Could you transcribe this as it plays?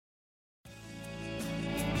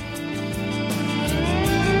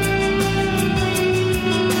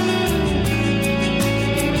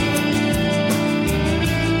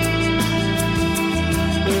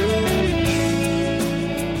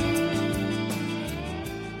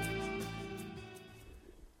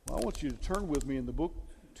want you to turn with me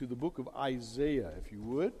to the book of Isaiah, if you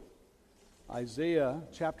would. Isaiah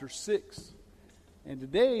chapter 6. And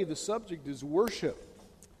today the subject is worship.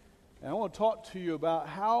 And I want to talk to you about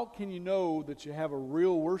how can you know that you have a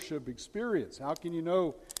real worship experience? How can you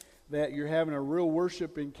know that you're having a real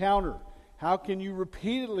worship encounter? How can you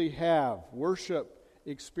repeatedly have worship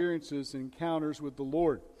experiences and encounters with the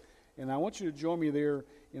Lord? And I want you to join me there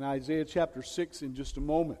in Isaiah chapter 6 in just a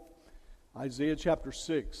moment. Isaiah chapter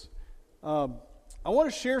 6. I want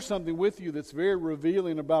to share something with you that's very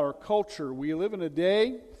revealing about our culture. We live in a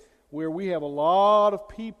day where we have a lot of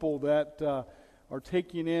people that are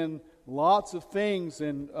taking in lots of things.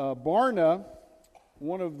 And Barna,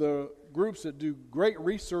 one of the groups that do great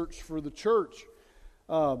research for the church,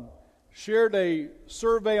 shared a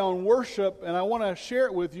survey on worship, and I want to share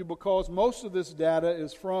it with you because most of this data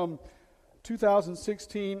is from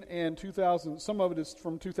 2016 and some of it is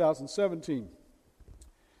from 2017.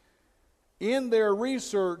 In their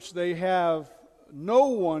research, they have no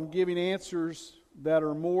one giving answers that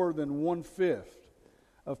are more than 1/5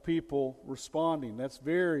 of people responding. That's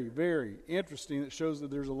very, very interesting. It shows that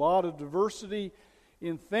there's a lot of diversity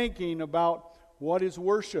in thinking about what is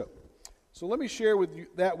worship. So let me share with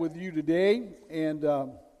you today, and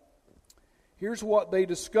here's what they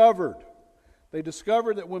discovered. They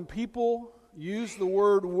discovered that when people use the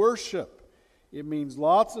word worship, it means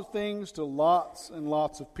lots of things to lots and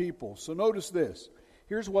lots of people. So notice this.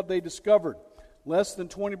 Here's what they discovered. Less than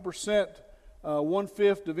 20%,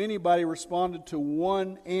 1/5 of anybody responded to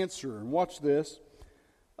one answer. And watch this.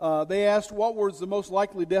 They asked what was the most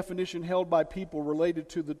likely definition held by people related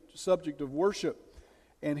to the subject of worship.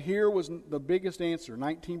 And here was the biggest answer,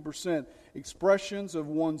 19%. Expressions of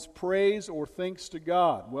one's praise or thanks to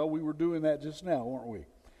God. Well, we were doing that just now, weren't we?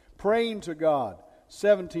 Praying to God,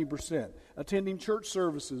 17%. Attending church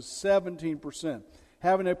services, 17%.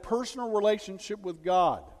 Having a personal relationship with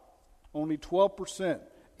God, only 12%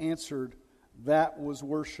 answered that was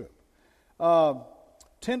worship.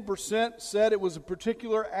 10% said it was a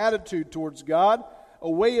particular attitude towards God. A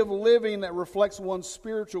way of living that reflects one's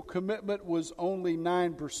spiritual commitment was only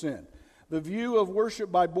 9%. The view of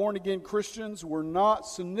worship by born-again Christians were not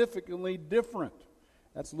significantly different.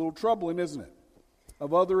 That's a little troubling, isn't it?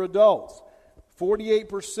 Of other adults.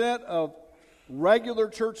 48% of regular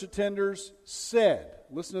church attenders said,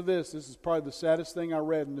 listen to this is probably the saddest thing I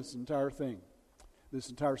read in this entire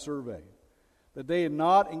survey, that they had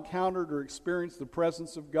not encountered or experienced the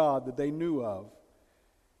presence of God that they knew of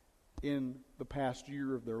in the past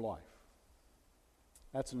year of their life.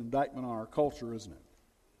 That's an indictment on our culture, isn't it?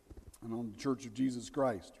 And on the Church of Jesus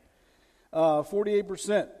Christ.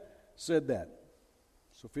 48% said that.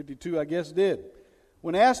 So 52, I guess, did.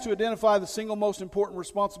 When asked to identify the single most important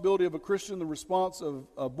responsibility of a Christian, the response of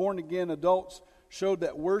born-again adults showed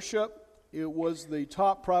that worship, it was the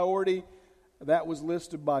top priority. That was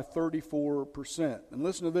listed by 34%. And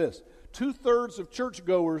listen to this. 2/3 of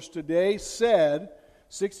churchgoers today said,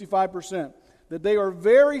 65%, that they are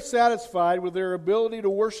very satisfied with their ability to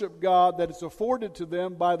worship God that is afforded to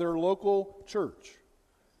them by their local church.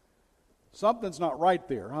 Something's not right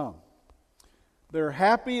there, huh? They're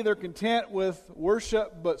happy, they're content with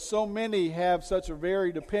worship, but so many have such a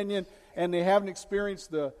varied opinion, and they haven't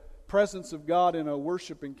experienced the presence of God in a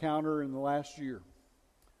worship encounter in the last year.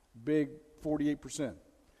 Big 48%.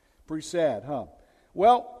 Pretty sad, huh?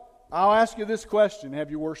 Well, I'll ask you this question.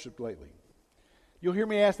 Have you worshiped lately? You'll hear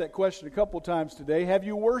me ask that question a couple times today. Have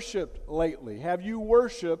you worshiped lately? Have you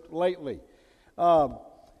worshiped lately?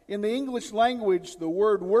 In the English language, the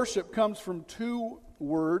word worship comes from two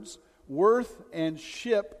words, worth and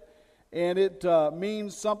ship, and it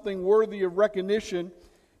means something worthy of recognition.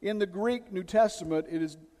 In the Greek New Testament, it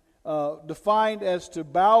is defined as to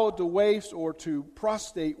bow at the waist or to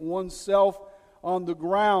prostrate oneself on the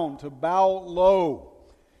ground, to bow low.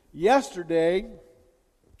 Yesterday,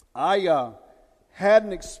 I had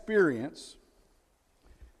an experience.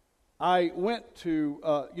 I went to,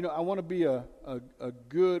 I want to be a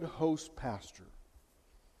good host pastor.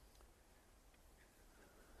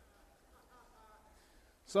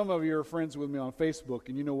 Some of you are friends with me on Facebook,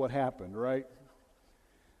 and you know what happened, right?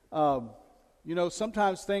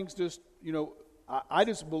 Sometimes things just, I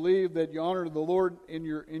just believe that you honor the Lord in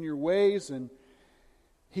your ways, and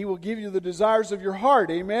He will give you the desires of your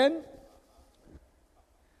heart. Amen?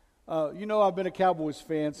 I've been a Cowboys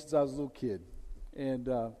fan since I was a little kid. And,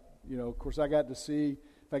 of course, I got to see, in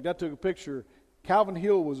fact, I took a picture. Calvin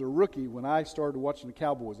Hill was a rookie when I started watching the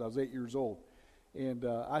Cowboys. I was 8 years old. And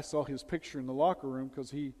I saw his picture in the locker room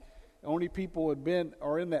because only people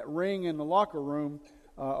are in that ring in the locker room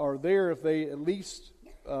are there if they at least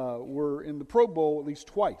were in the Pro Bowl at least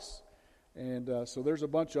twice. And so there's a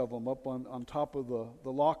bunch of them up on top of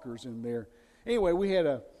the lockers in there. Anyway,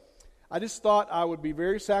 I just thought I would be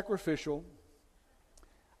very sacrificial.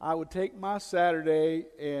 I would take my Saturday,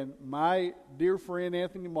 and my dear friend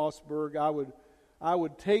Anthony Mossberg, I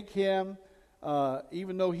would take him,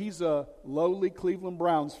 even though he's a lowly Cleveland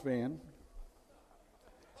Browns fan.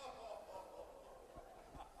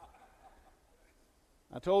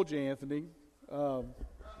 I told you, Anthony.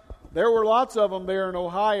 There were lots of them there in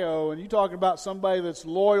Ohio, and you talking about somebody that's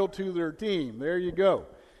loyal to their team. There you go.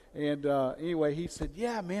 And anyway, he said,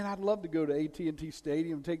 yeah, man, I'd love to go to AT&T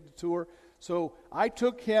Stadium and take the tour. So I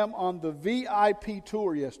took him on the VIP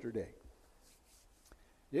tour yesterday.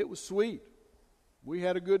 It was sweet. We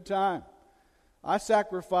had a good time. I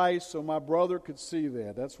sacrificed so my brother could see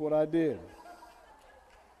that. That's what I did.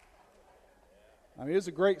 I mean, it was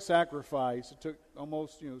a great sacrifice. It took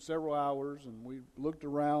almost, several hours, and we looked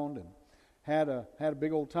around and had a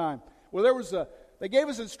big old time. Well, they gave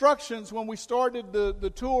us instructions when we started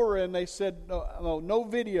the tour, and they said, no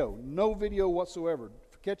video whatsoever.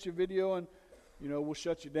 Catch a video, and, we'll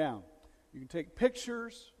shut you down. You can take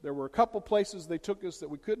pictures. There were a couple places they took us that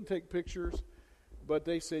we couldn't take pictures, but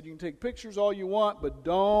they said, you can take pictures all you want, but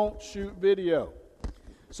don't shoot video.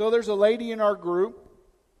 So there's a lady in our group,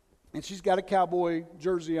 and she's got a cowboy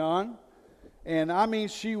jersey on. And I mean,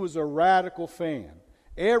 she was a radical fan.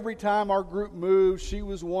 Every time our group moved, she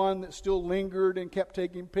was one that still lingered and kept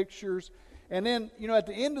taking pictures. And then, at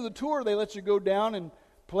the end of the tour, they let you go down and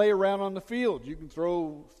play around on the field. You can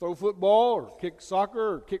throw football or kick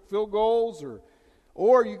soccer or kick field goals,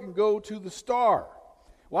 or you can go to the Star.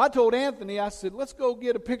 Well, I told Anthony, I said, let's go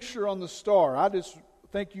get a picture on the Star. I just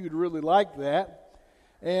think you'd really like that.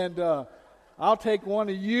 And I'll take one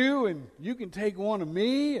of you, and you can take one of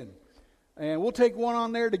me, and we'll take one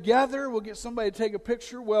on there together. We'll get somebody to take a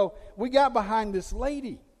picture. Well, we got behind this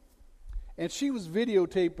lady, and she was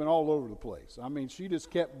videotaping all over the place. I mean, she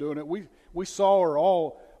just kept doing it. We saw her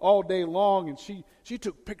all day long, and she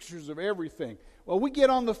took pictures of everything. Well, we get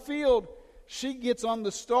on the field. She gets on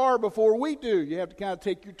the Star before we do. You have to kind of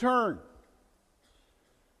take your turn.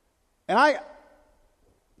 And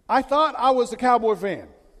I thought I was a Cowboy fan.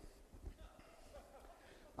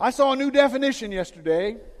 I saw a new definition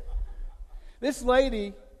yesterday. This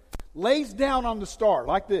lady lays down on the Star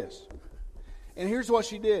like this. And here's what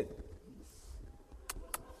she did.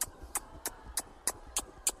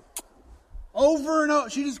 Over and over.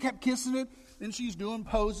 She just kept kissing it. Then she's doing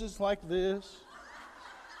poses like this.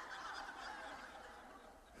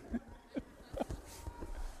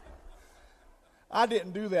 I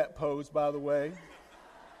didn't do that pose, by the way.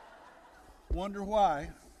 Wonder why.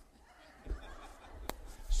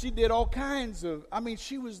 She did all kinds of,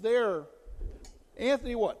 she was there,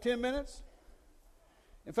 Anthony, 10 minutes?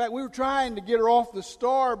 In fact, we were trying to get her off the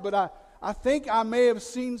Star, but I think I may have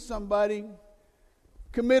seen somebody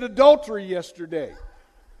commit adultery yesterday.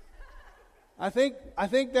 I think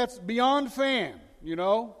that's beyond fan,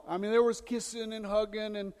 there was kissing and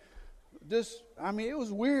hugging and it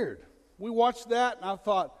was weird. We watched that, and I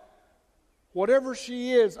thought, whatever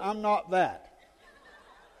she is, I'm not that.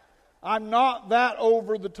 I'm not that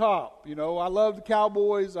over the top. I love the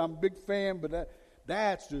Cowboys. I'm a big fan, but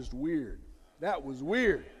that's just weird. That was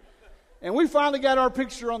weird. And we finally got our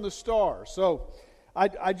picture on the Star. So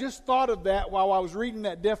I just thought of that while I was reading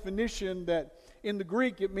that definition, that in the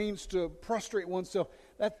Greek it means to prostrate oneself.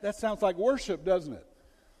 That sounds like worship, doesn't it?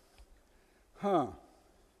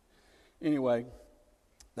 Anyway,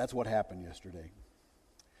 that's what happened yesterday.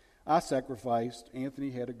 I sacrificed. Anthony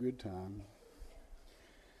had a good time.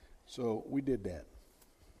 So we did that.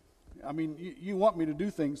 You want me to do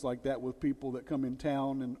things like that with people that come in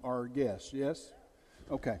town and are guests, yes?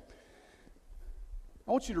 Okay.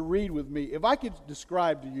 I want you to read with me. If I could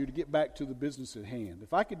describe to you, to get back to the business at hand,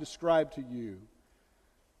 if I could describe to you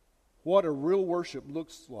what a real worship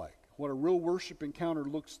looks like, what a real worship encounter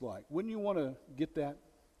looks like, wouldn't you want to get that?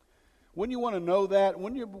 Wouldn't you want to know that?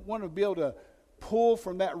 Wouldn't you want to be able to pull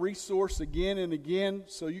from that resource again and again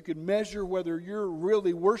so you can measure whether you're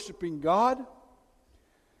really worshiping God?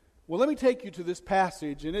 Well, let me take you to this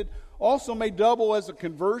passage, and it also may double as a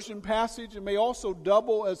conversion passage. It may also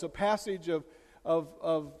double as a passage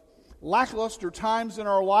of lackluster times in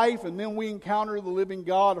our life, and then we encounter the living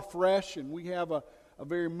God afresh, and we have a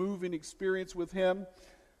very moving experience with Him.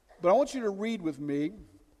 But I want you to read with me.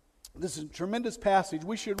 This is a tremendous passage.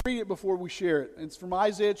 We should read it before we share it. It's from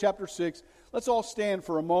Isaiah chapter 6. Let's all stand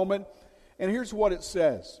for a moment. And here's what it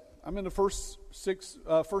says. I'm in the first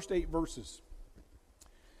 8 verses.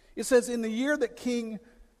 It says, "In the year that King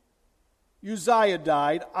Uzziah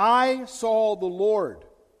died, I saw the Lord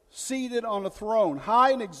seated on a throne,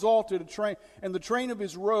 high and exalted, and the train of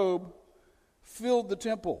his robe filled the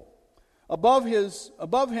temple. Above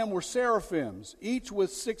him were seraphims, each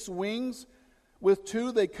with 6 wings. With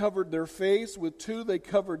 2 they covered their face, with 2 they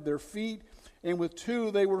covered their feet, and with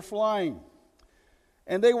 2 they were flying.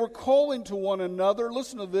 And they were calling to one another.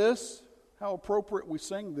 Listen to this, how appropriate we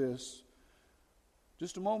sang this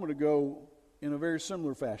just a moment ago in a very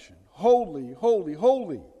similar fashion. Holy, holy,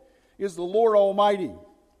 holy is the Lord Almighty.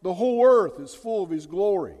 The whole earth is full of His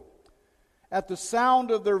glory. At the sound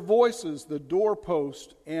of their voices, the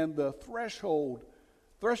doorpost and the thresholds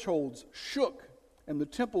shook, and the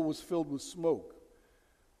temple was filled with smoke.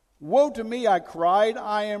 Woe to me, I cried,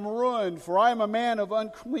 I am ruined, for I am a man of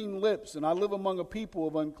unclean lips, and I live among a people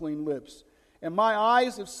of unclean lips. And my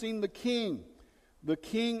eyes have seen the King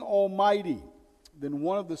Almighty. Then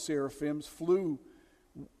one of the seraphims flew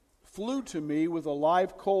to me with a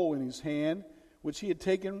live coal in his hand, which he had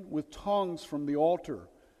taken with tongs from the altar.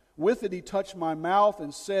 With it he touched my mouth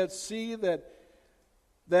and said, See this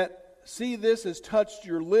has touched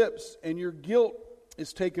your lips, and your guilt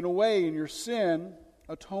is taken away, and your sin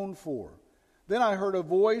atoned for. Then I heard a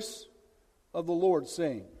voice of the Lord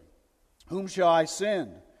saying, Whom shall I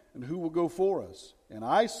send, and who will go for us? And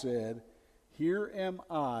I said, Here am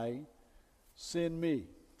I, send me.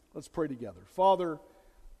 Let's pray together. Father,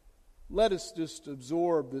 let us just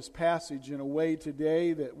absorb this passage in a way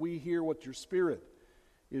today that we hear what your Spirit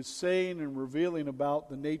is saying and revealing about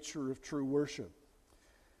the nature of true worship.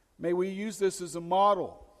 May we use this as a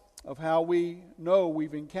model of how we know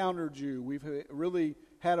we've encountered you. We've really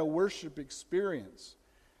had a worship experience.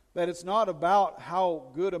 That it's not about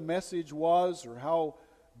how good a message was or how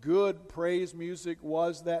good praise music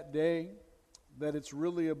was that day. That it's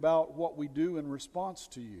really about what we do in response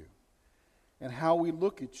to you and how we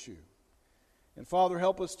look at you. And Father,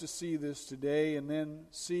 help us to see this today and then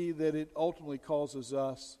see that it ultimately causes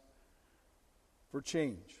us for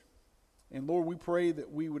change. And Lord, we pray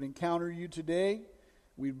that we would encounter you today.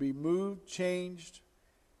 We'd be moved, changed,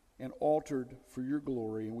 and altered for your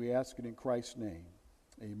glory. And we ask it in Christ's name.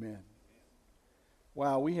 Amen.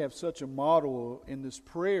 Wow, we have such a model in this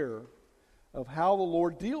prayer of how the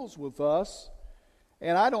Lord deals with us.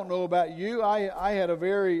 And I don't know about you. I had a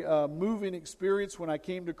very moving experience when I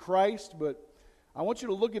came to Christ, but I want you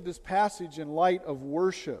to look at this passage in light of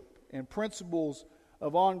worship and principles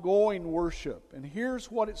of ongoing worship. And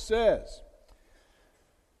here's what it says.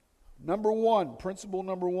 Principle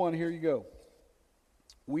number one, here you go.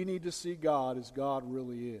 We need to see God as God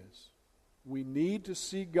really is. We need to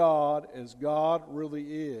see God as God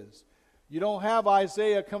really is. You don't have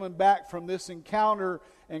Isaiah coming back from this encounter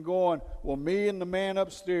and going, well, me and the man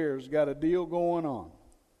upstairs got a deal going on.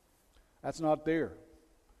 That's not there.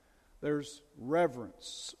 There's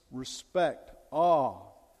reverence, respect, awe.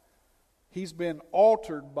 He's been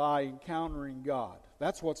altered by encountering God.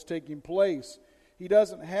 That's what's taking place. He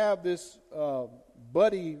doesn't have this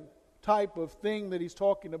buddy type of thing that he's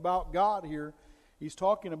talking about God here. He's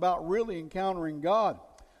talking about really encountering God.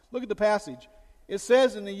 Look at the passage. It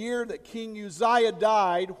says in the year that King Uzziah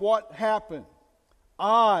died, what happened?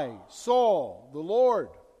 I saw the Lord.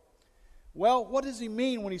 Well, what does he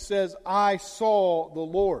mean when he says, I saw the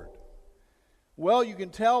Lord? Well, you can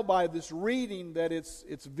tell by this reading that it's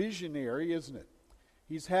visionary, isn't it?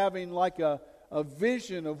 He's having like a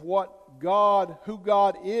vision of who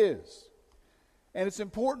God is. And it's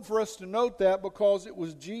important for us to note that because it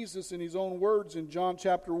was Jesus in his own words in John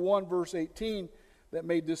chapter 1, verse 18, that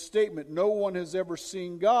made this statement. No one has ever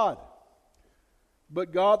seen God,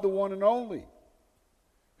 but God the one and only,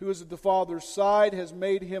 who is at the Father's side, has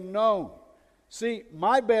made him known. See,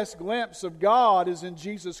 my best glimpse of God is in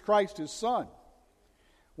Jesus Christ, his Son.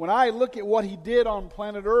 When I look at what he did on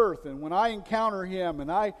planet Earth, and when I encounter him,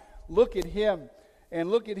 and I look at him, and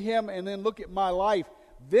then look at my life,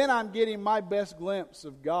 then I'm getting my best glimpse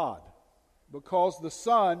of God. Because the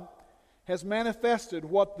Son has manifested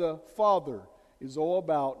what the Father is all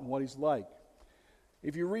about and what he's like.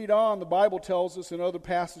 If you read on, the Bible tells us in other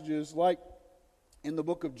passages, like in the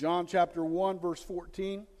book of John chapter 1, verse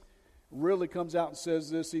 14, really comes out and says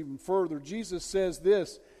this even further. Jesus says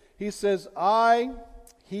this. He says,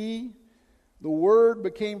 He, the Word,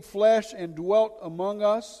 became flesh and dwelt among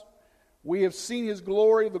us. We have seen his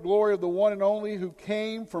glory, the glory of the one and only who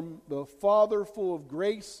came from the Father, full of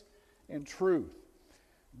grace and truth.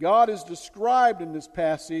 God is described in this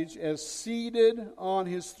passage as seated on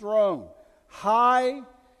his throne, high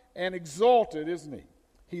and exalted, isn't he?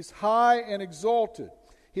 He's high and exalted.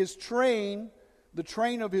 His train, the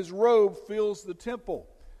train of his robe, fills the temple.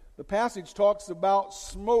 The passage talks about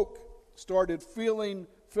smoke started filling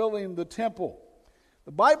the temple.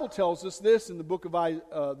 The Bible tells us this in the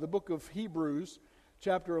book of Hebrews,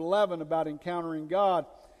 chapter 11, about encountering God.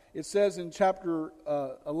 It says in chapter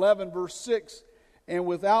 11, verse 6, "And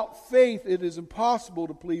without faith it is impossible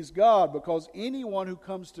to please God, because anyone who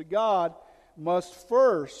comes to God must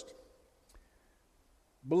first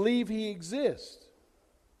believe He exists,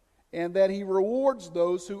 and that He rewards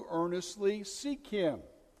those who earnestly seek Him."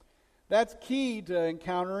 That's key to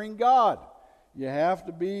encountering God. You have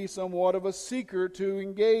to be somewhat of a seeker to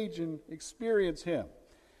engage and experience Him.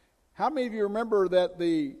 How many of you remember that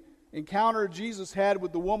the encounter Jesus had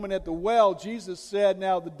with the woman at the well, Jesus said,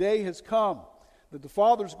 "Now the day has come that the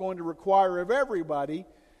Father's going to require of everybody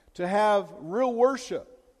to have real worship,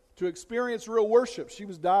 to experience real worship." She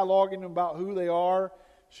was dialoguing about who they are.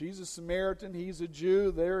 She's a Samaritan, he's a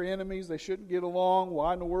Jew, they're enemies, they shouldn't get along.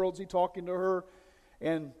 Why in the world is he talking to her?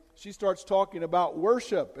 And she starts talking about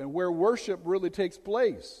worship and where worship really takes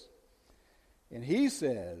place. And he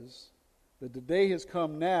says that the day has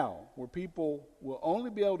come now where people will only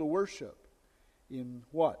be able to worship in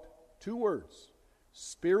what? 2 words.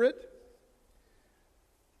 Spirit.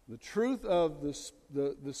 The truth of the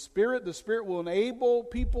Spirit. The Spirit will enable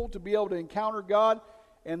people to be able to encounter God.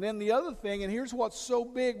 And then the other thing, and here's what's so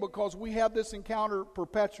big, because we have this encounter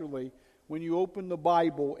perpetually when you open the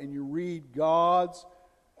Bible and you read God's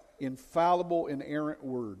infallible, inerrant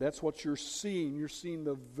Word. That's what you're seeing. You're seeing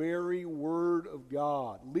the very Word of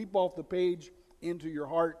God leap off the page into your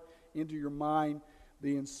heart, into your mind.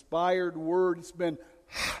 The inspired Word. It's been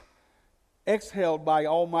exhaled by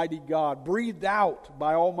Almighty God, breathed out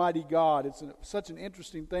by Almighty God. It's such an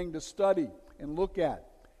interesting thing to study and look at.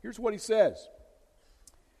 Here's what he says.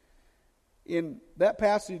 In that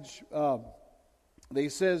passage, he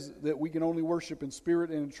says that we can only worship in spirit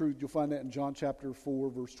and in truth. You'll find that in John chapter 4,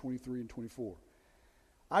 verse 23 and 24.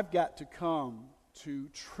 I've got to come to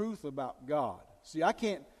truth about God. See, I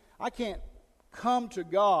can't come to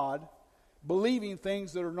God believing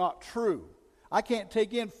things that are not true. I can't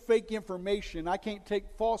take in fake information. I can't take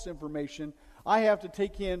false information. I have to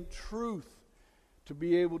take in truth to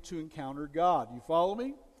be able to encounter God. You follow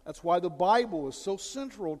me? That's why the Bible is so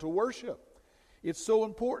central to worship. It's so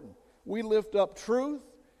important. We lift up truth,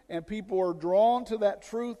 and people are drawn to that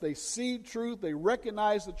truth. They see truth. They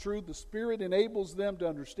recognize the truth. The Spirit enables them to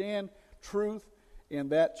understand truth, and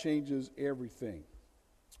that changes everything.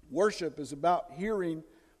 Worship is about hearing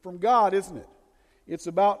from God, isn't it? It's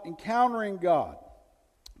about encountering God.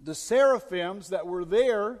 The seraphims that were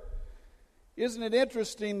there, isn't it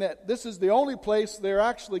interesting that this is the only place they're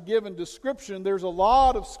actually given description? There's a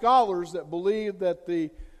lot of scholars that believe that the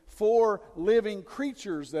 4 living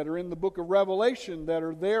creatures that are in the book of Revelation that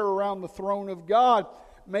are there around the throne of God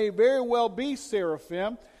may very well be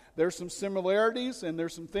seraphim. There's some similarities and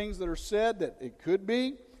there's some things that are said that it could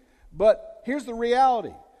be. But here's the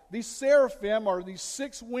reality. These seraphim are these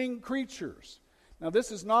 6-winged creatures. Now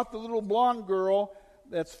this is not the little blonde girl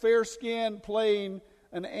that's fair-skinned playing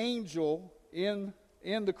an angel in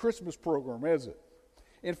the Christmas program, is it?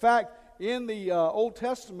 In fact, in the Old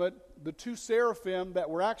Testament, the 2 seraphim that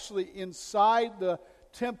were actually inside the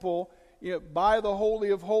temple by the Holy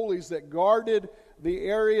of Holies that guarded the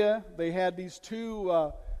area, they had these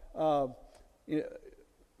 2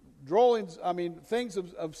 drawings, things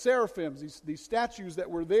of seraphims, these statues that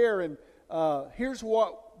were there. And here's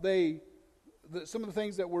what some of the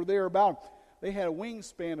things that were there about them. They had a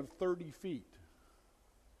wingspan of 30 feet.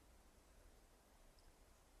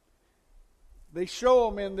 They show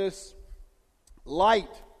them in this light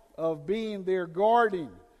of being there guarding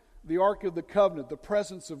the Ark of the Covenant, the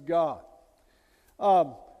presence of God.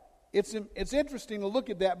 It's interesting to look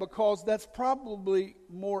at that because that's probably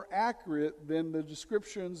more accurate than the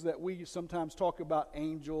descriptions that we sometimes talk about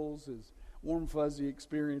angels as warm, fuzzy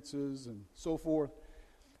experiences and so forth.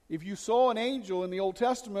 If you saw an angel in the Old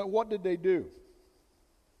Testament, what did they do?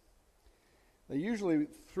 They usually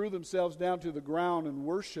threw themselves down to the ground and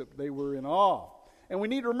worshiped. They were in awe. And we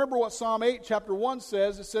need to remember what Psalm 8, chapter 1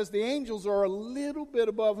 says. It says the angels are a little bit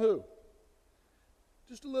above who?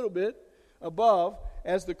 Just a little bit above.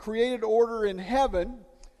 As the created order in heaven,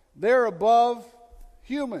 they're above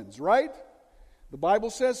humans, right? The Bible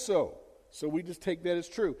says so. So we just take that as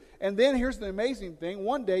true. And then here's the amazing thing.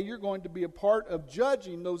 One day you're going to be a part of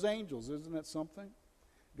judging those angels. Isn't that something?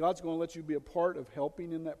 God's going to let you be a part of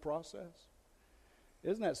helping in that process.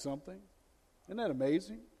 Isn't that something? Isn't that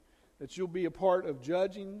amazing? That you'll be a part of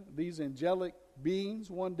judging these angelic beings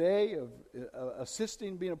one day, of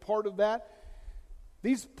assisting, being a part of that.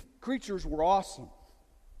 These creatures were awesome.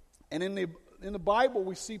 And in the Bible,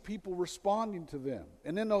 we see people responding to them.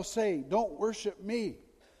 And then they'll say, "Don't worship me.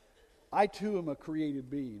 I too am a created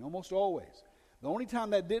being," almost always. The only time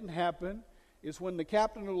that didn't happen is when the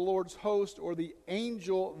captain of the Lord's host, or the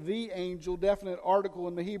angel, definite article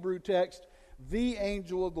in the Hebrew text, the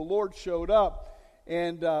angel of the Lord showed up.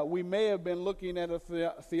 And we may have been looking at a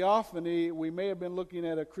theophany, we may have been looking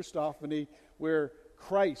at a Christophany, where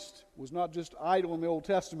Christ was not just idle in the Old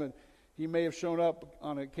Testament. He may have shown up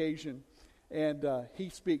on occasion. And he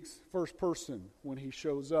speaks first person when he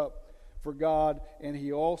shows up for God. And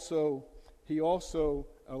he also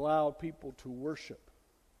allowed people to worship.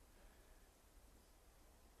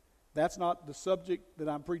 That's not the subject that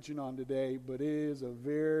I'm preaching on today, but it is a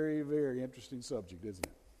very, very interesting subject, isn't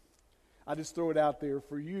it? I just throw it out there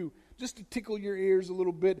for you just to tickle your ears a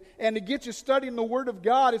little bit and to get you studying the Word of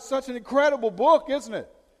God. It's such an incredible book, isn't it?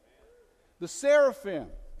 The seraphim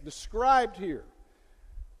described here.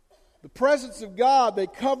 The presence of God, they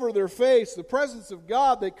cover their face. The presence of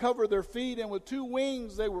God, they cover their feet. And with 2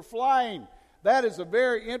 wings, they were flying. That is a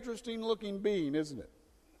very interesting looking being, isn't it?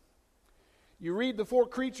 You read the 4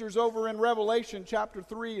 creatures over in Revelation chapter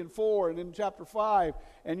 3 and 4 and in chapter 5,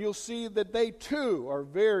 and you'll see that they too are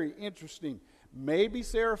very interesting. Maybe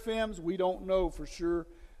seraphims, we don't know for sure.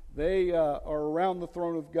 They are around the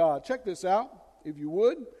throne of God. Check this out, if you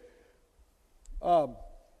would.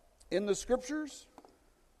 In the scriptures,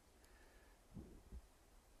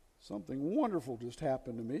 something wonderful just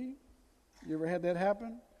happened to me. You ever had that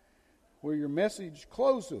happen? Where your message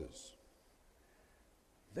closes.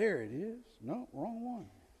 There it is. No, wrong one.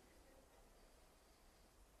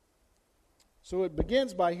 So it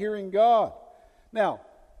begins by hearing God. Now,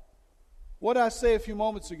 what did I say a few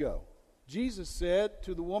moments ago? Jesus said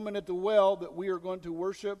to the woman at the well that we are going to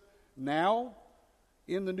worship now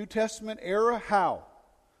in the New Testament era. How?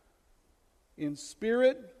 In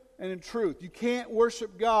spirit and in truth. You can't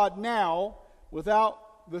worship God now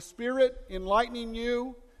without the Spirit enlightening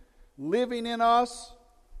you, living in us,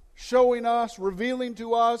 showing us, revealing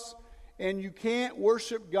to us, and you can't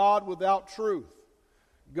worship God without truth.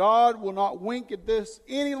 God will not wink at this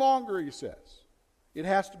any longer, he says. It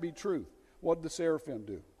has to be truth. What did the seraphim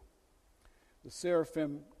do? The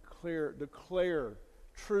seraphim declare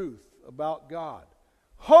truth about God.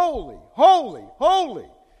 Holy, holy, holy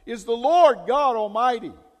is the Lord God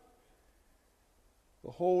Almighty.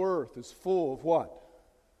 The whole earth is full of what?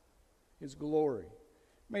 His glory.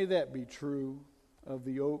 May that be true of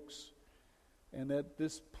the Oaks, and that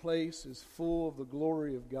this place is full of the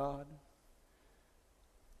glory of God.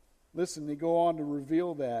 Listen, they go on to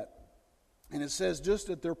reveal that. And it says, just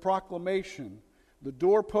at their proclamation, the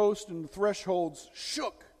doorpost and the thresholds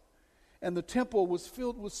shook, and the temple was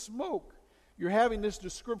filled with smoke. You're having this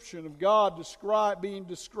description of God being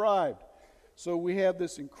described. So we have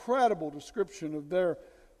this incredible description of their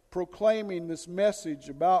proclaiming this message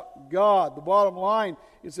about God. The bottom line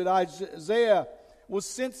is that Isaiah was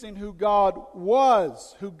sensing who God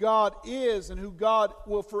was, who God is, and who God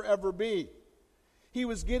will forever be. He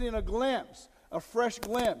was getting a glimpse, a fresh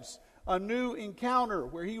glimpse, a new encounter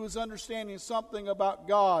where he was understanding something about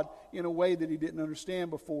God in a way that he didn't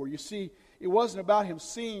understand before. You see, it wasn't about him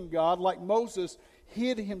seeing God like Moses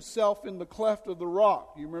hid himself in the cleft of the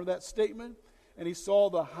rock. Do you remember that statement? And he saw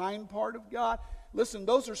the hind part of God. Listen,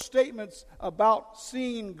 those are statements about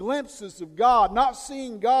seeing glimpses of God, not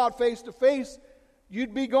seeing God face to face.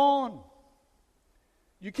 You'd be gone.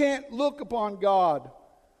 You can't look upon God.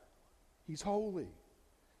 He's holy.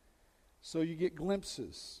 So you get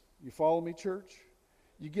glimpses. You follow me, church?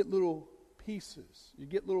 You get little pieces. You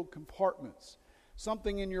get little compartments.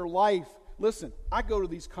 Something in your life. Listen, I go to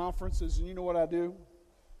these conferences, and you know what I do?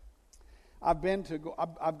 I've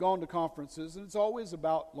gone to conferences, and it's always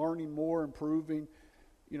about learning more, improving,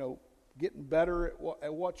 getting better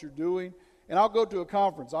at what you're doing. And I'll go to a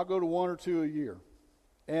conference. I'll go to 1 or 2 a year.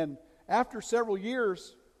 And after several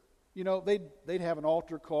years, they'd have an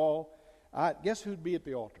altar call. Guess who'd be at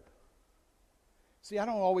the altar? See, I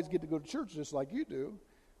don't always get to go to church just like you do.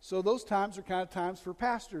 So those times are kind of times for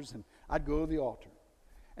pastors, and I'd go to the altar.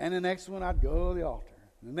 And the next one, I'd go to the altar.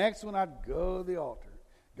 The next one, I'd go to the altar.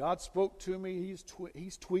 God spoke to me.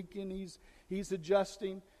 He's tweaking. He's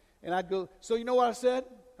adjusting. And I'd go. So you know what I said?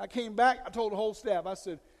 I came back. I told the whole staff. I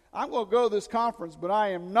said, I'm going to go to this conference, but I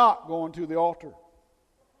am not going to the altar.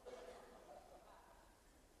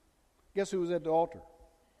 Guess who was at the altar?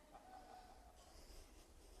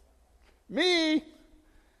 Me.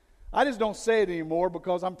 I just don't say it anymore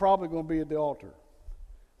because I'm probably going to be at the altar.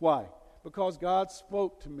 Why? Because God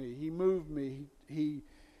spoke to me. He moved me.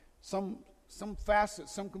 Some facet,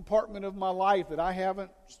 some compartment of my life that I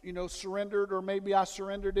haven't, surrendered, or maybe I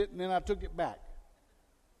surrendered it and then I took it back.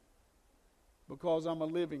 Because I'm a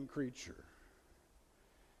living creature.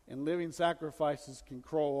 And living sacrifices can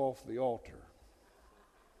crawl off the altar.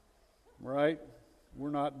 right?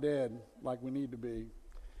 We're not dead like we need to be.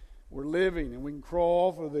 We're living, and we can crawl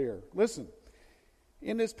off of there. Listen,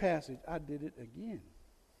 in this passage, I did it again.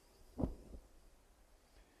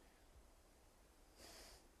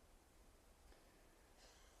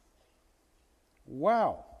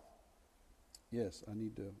 Wow. Yes, I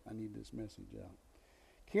need this message out.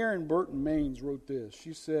 Karen Burton Maines wrote this.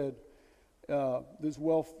 She said this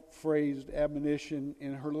well-phrased admonition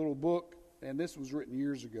in her little book, and this was written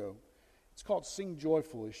years ago. It's called Sing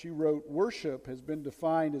Joyfully. She wrote, worship has been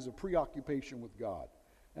defined as a preoccupation with God.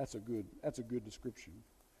 That's a good description.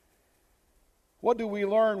 What do we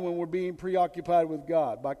learn when we're being preoccupied with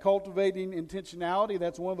God? By cultivating intentionality,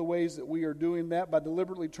 that's one of the ways that we are doing that, by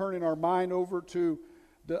deliberately turning our mind over to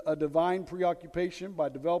a divine preoccupation, by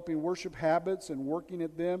developing worship habits and working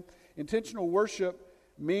at them. Intentional worship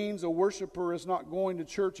means a worshiper is not going to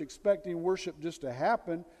church expecting worship just to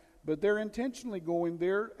happen, but they're intentionally going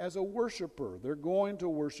there as a worshiper. They're going to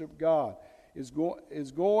worship God. Is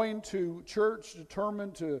going to church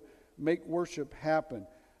determined to make worship happen.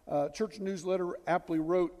 Church Newsletter aptly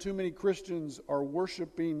wrote, too many Christians are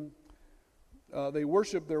worshiping, they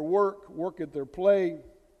worship their work at their play,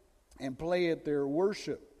 and play at their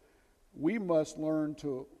worship. We must learn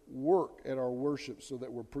to work at our worship so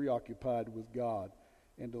that we're preoccupied with God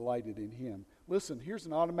and delighted in Him. Listen, here's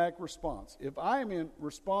an automatic response. If I am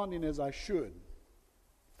responding as I should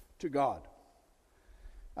to God,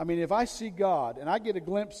 I mean, if I see God and I get a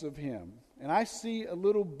glimpse of Him and I see a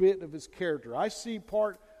little bit of His character, I see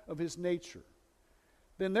part of His nature,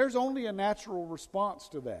 then there's only a natural response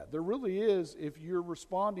to that. There really is if you're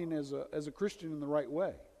responding as a Christian in the right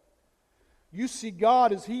way. You see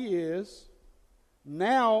God as He is.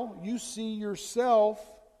 Now you see yourself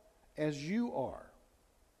as you are.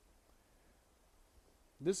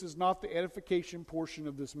 This is not the edification portion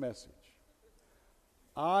of this message.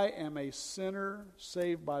 I am a sinner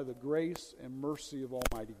saved by the grace and mercy of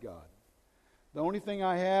Almighty God. The only thing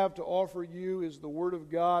I have to offer you is the Word of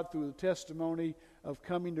God through the testimony of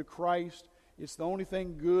coming to Christ. It's the only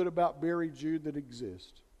thing good about Barry Jude that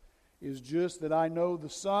exists. Is just that I know the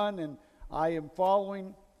Son and I am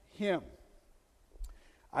following Him.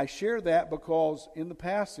 I share that because in the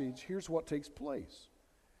passage, here's what takes place.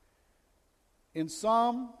 In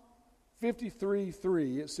Psalm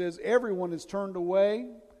 53:3, it says, everyone is turned away.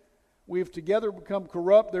 We have together become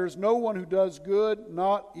corrupt. There is no one who does good,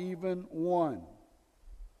 not even one.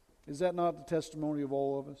 Is that not the testimony of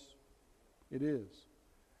all of us? It is.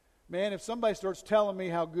 Man, if somebody starts telling me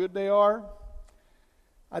how good they are,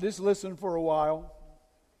 I just listen for a while.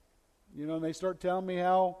 And they start telling me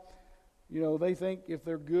how, they think if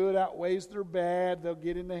their good outweighs their bad, they'll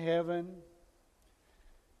get into heaven.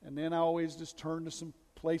 And then I always just turn to some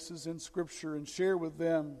places in Scripture and share with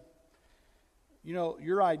them,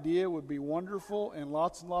 your idea would be wonderful, and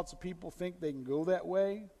lots of people think they can go that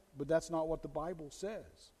way, but that's not what the Bible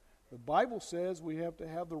says. The Bible says we have to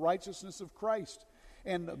have the righteousness of Christ.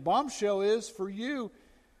 And the bombshell is, for you,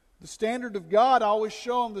 the standard of God, I always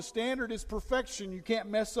show them the standard is perfection. You can't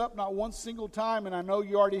mess up not one single time, and I know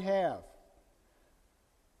you already have.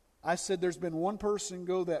 I said there's been one person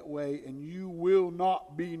go that way, and you will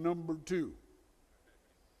not be number two.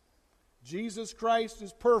 Jesus Christ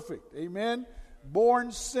is perfect. Amen?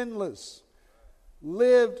 Born sinless.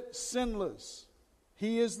 Lived sinless.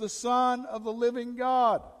 He is the Son of the living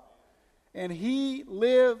God. And He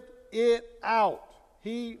lived it out.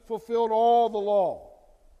 He fulfilled all the law.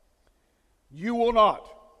 You will not.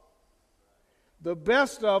 The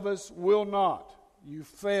best of us will not. You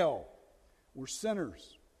fail. We're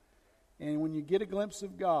sinners. And when you get a glimpse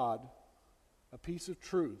of God, a piece of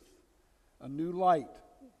truth, a new light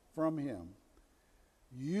from Him,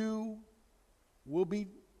 you'll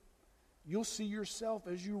see yourself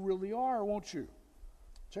as you really are, won't you?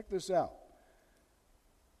 Check this out.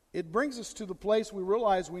 It brings us to the place we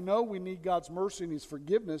realize we know we need God's mercy and His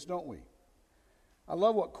forgiveness, don't we? I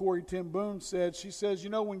love what Corrie ten Boom said. She says,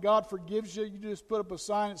 when God forgives you, you just put up a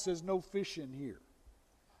sign that says, no fishing here.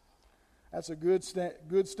 That's a good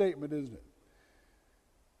statement, isn't it?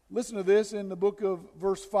 Listen to this in the book of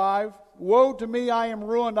verse 5. Woe to me, I am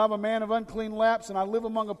ruined. I'm a man of unclean lips, and I live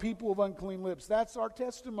among a people of unclean lips. That's our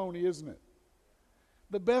testimony, isn't it?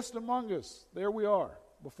 The best among us. There we are,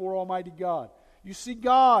 before Almighty God. You see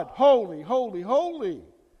God, holy, holy, holy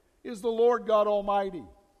is the Lord God Almighty.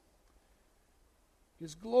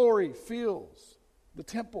 His glory fills the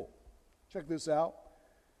temple. Check this out.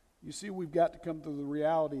 You see, we've got to come to the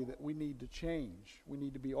reality that we need to change. We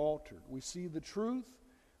need to be altered. We see the truth.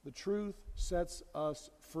 The truth sets us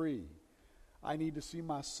free. I need to see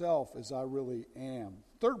myself as I really am.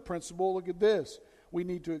 Third principle, look at this. we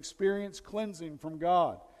need to experience cleansing from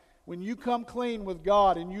God. When you come clean with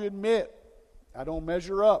God and you admit, I don't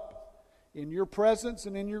measure up, in your presence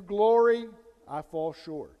and in your glory, I fall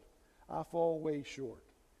short. I fall way short.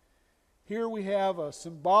 Here we have a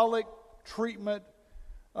symbolic treatment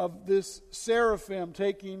of this seraphim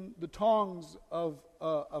taking the tongs of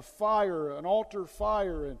fire, an altar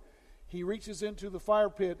fire, and he reaches into the fire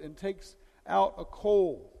pit and takes out a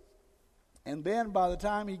coal. And then by the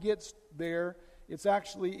time he gets there, it's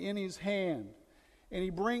actually in his hand. And he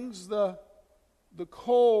brings the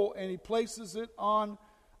coal and he places it on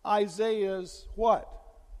Isaiah's what?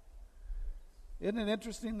 Isn't it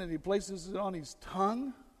interesting that he places it on his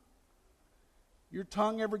tongue? Your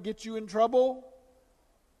tongue ever get you in trouble?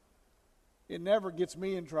 It never gets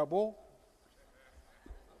me in trouble.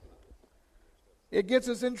 It gets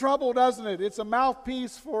us in trouble, doesn't it? It's a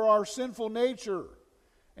mouthpiece for our sinful nature.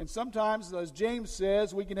 And sometimes, as James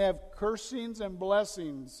says, we can have cursings and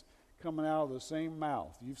blessings coming out of the same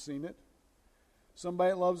mouth. You've seen it.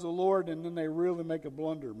 Somebody that loves the Lord, and then they really make a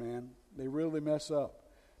blunder, man. They really mess up.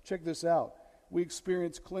 Check this out. We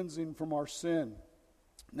experience cleansing from our sin.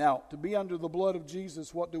 Now, to be under the blood of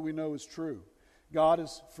Jesus, what do we know is true? God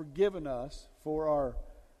has forgiven us for our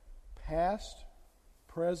past,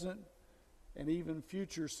 present, and even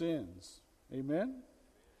future sins. Amen?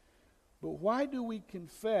 But why do we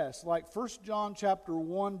confess? Like 1 John chapter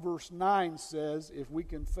 1 verse 9 says, if we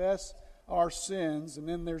confess our sins, and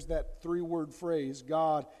then there's that 3-word phrase,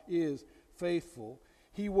 God is faithful,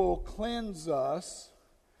 He will cleanse us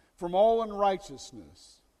from all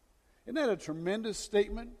unrighteousness. Isn't that a tremendous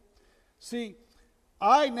statement? See,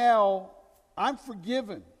 I'm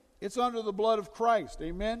forgiven. It's under the blood of Christ.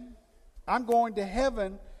 Amen? I'm going to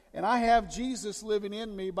heaven, and I have Jesus living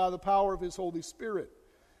in me by the power of His Holy Spirit.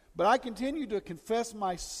 But I continue to confess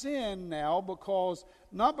my sin now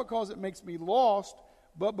not because it makes me lost,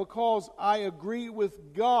 but because I agree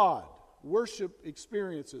with God. Worship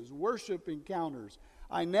experiences, worship encounters.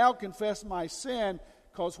 I now confess my sin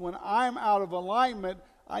because when I'm out of alignment,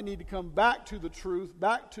 I need to come back to the truth,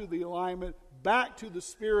 back to the alignment, back to the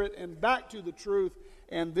Spirit, and back to the truth.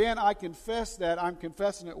 And then I confess that. I'm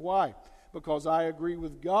confessing it. Why? Because I agree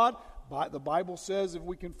with God. The Bible says if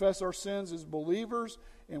we confess our sins as believers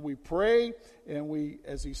and we pray, and we,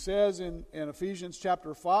 as he says in Ephesians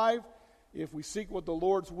chapter 5, if we seek what the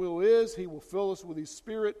Lord's will is, He will fill us with His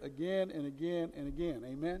Spirit again and again and again.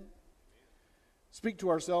 Amen? Speak to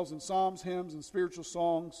ourselves in psalms, hymns, and spiritual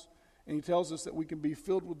songs, and He tells us that we can be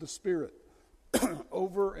filled with the Spirit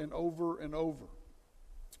over and over and over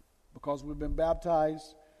because we've been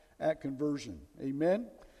baptized at conversion. Amen?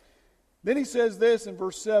 Then he says this in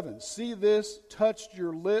verse 7, see this, touched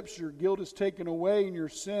your lips, your guilt is taken away, and your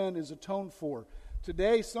sin is atoned for.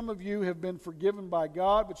 Today, some of you have been forgiven by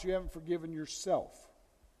God, but you haven't forgiven yourself.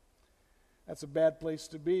 That's a bad place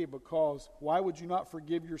to be, because why would you not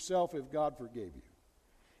forgive yourself if God forgave you?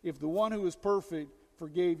 If the one who is perfect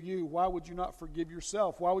forgave you, why would you not forgive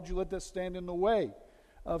yourself? Why would you let that stand in the way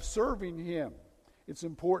of serving Him? It's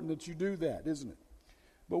important that you do that, isn't it?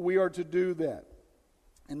 But we are to do that.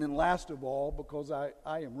 And then last of all, because I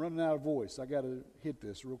am running out of voice, I got to hit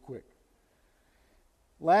this real quick.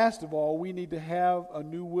 Last of all, we need to have a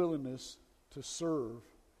new willingness to serve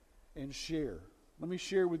and share. Let me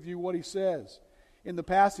share with you what he says. In the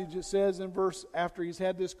passage it says in verse, after he's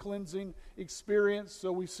had this cleansing experience,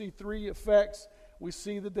 so we see 3 effects. We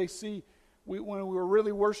see that when we're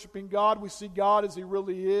really worshiping God, we see God as He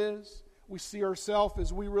really is. We see ourselves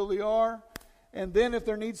as we really are. And then if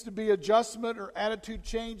there needs to be adjustment or attitude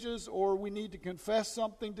changes, or we need to confess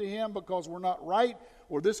something to Him because we're not right,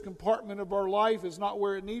 or this compartment of our life is not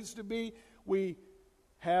where it needs to be, we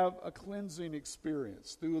have a cleansing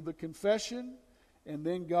experience through the confession, and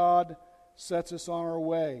then God sets us on our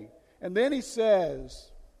way. And then he says,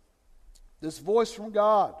 this voice from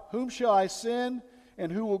God, whom shall I send, and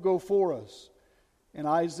who will go for us? And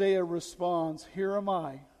Isaiah responds, here am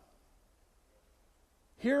I.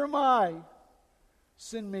 Here am I.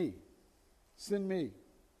 Send me. Send me.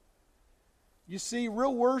 You see,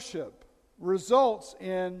 real worship results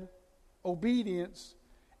in obedience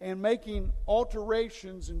and making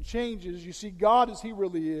alterations and changes. You see God as He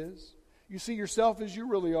really is. You see yourself as you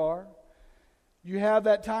really are. You have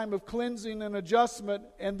that time of cleansing and adjustment,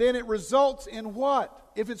 and then it results in what?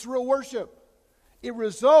 If it's real worship, it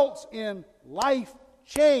results in life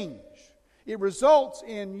change. It results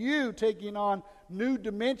in you taking on new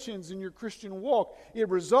dimensions in your Christian walk. It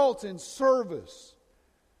results in service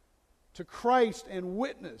to Christ and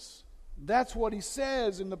witness. That's what he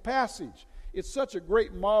says in the passage. It's such a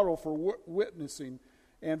great model for witnessing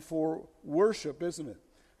and for worship, isn't it?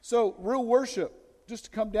 So, real worship just to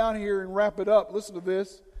come down here and wrap it up, listen to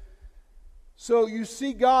this. So you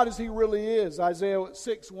see God as He really is, Isaiah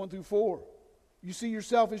 6, 1 through 4. You see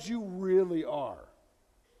yourself as you really are.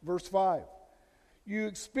 Verse 5. You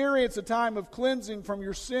experience a time of cleansing from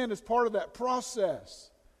your sin as part of that process.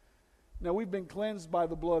 Now, we've been cleansed by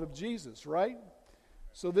the blood of Jesus, right?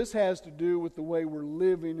 So this has to do with the way we're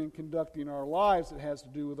living and conducting our lives. It has to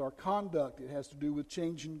do with our conduct. It has to do with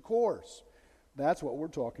changing course. That's what we're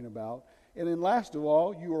talking about. And then last of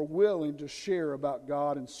all, you are willing to share about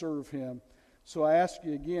God and serve Him. So I ask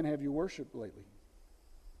you again, have you worshiped lately?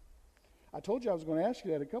 I told you I was going to ask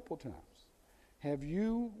you that a couple of times. Have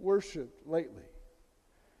you worshiped lately?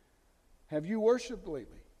 Have you worshiped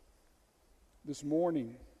lately? This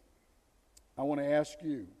morning, I want to ask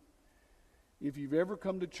you, if you've ever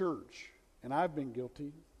come to church, and I've been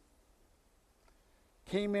guilty,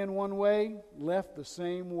 came in one way, left the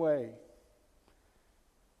same way,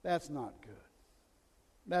 that's not good.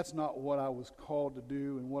 That's not what I was called to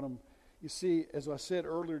do. And what you see, as I said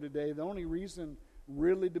earlier today, the only reason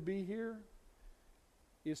really to be here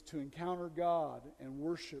is to encounter God and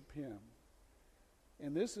worship Him.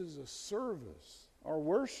 And this is a service. Our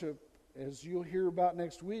worship, as you'll hear about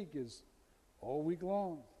next week, is all week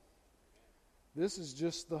long. This is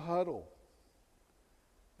just the huddle.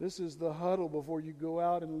 This is the huddle before you go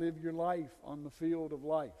out and live your life on the field of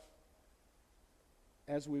life.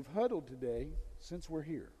 As we've huddled today, since we're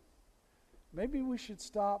here, maybe we should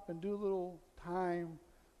stop and do a little time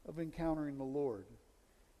of encountering the Lord.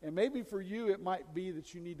 And maybe for you it might be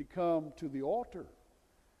that you need to come to the altar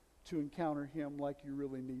to encounter Him like you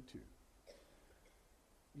really need to.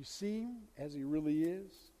 You see Him as He really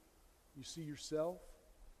is. You see yourself,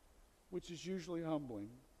 which is usually humbling.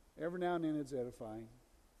 Every now and then it's edifying.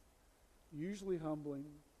 Usually humbling.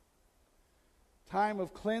 Time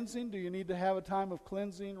of cleansing. Do you need to have a time of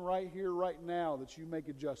cleansing right here, right now, that you make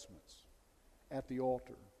adjustments at the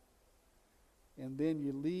altar? And then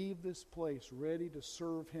you leave this place ready to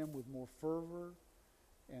serve Him with more fervor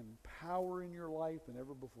and power in your life than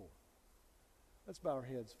ever before. Let's bow our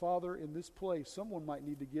heads. Father, in this place, someone might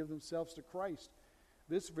need to give themselves to Christ.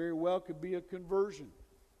 This very well could be a conversion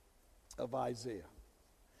of Isaiah.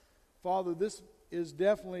 Father, this is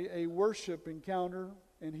definitely a worship encounter,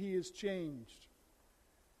 and he is changed.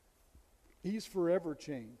 He's forever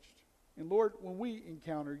changed. And Lord, when we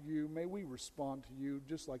encounter you, may we respond to you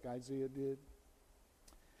just like Isaiah did.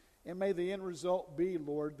 And may the end result be,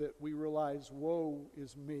 Lord, that we realize, woe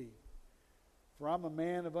is me. For I'm a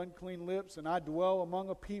man of unclean lips, and I dwell among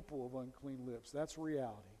a people of unclean lips. That's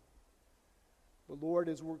reality. But Lord,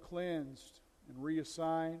 as we're cleansed and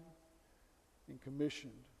reassigned and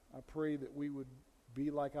commissioned, I pray that we would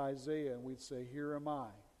be like Isaiah and we'd say, here am I.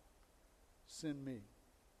 Send me.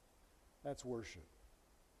 That's worship.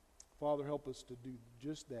 Father, help us to do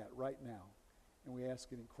just that right now. And we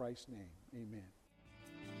ask it in Christ's name. Amen.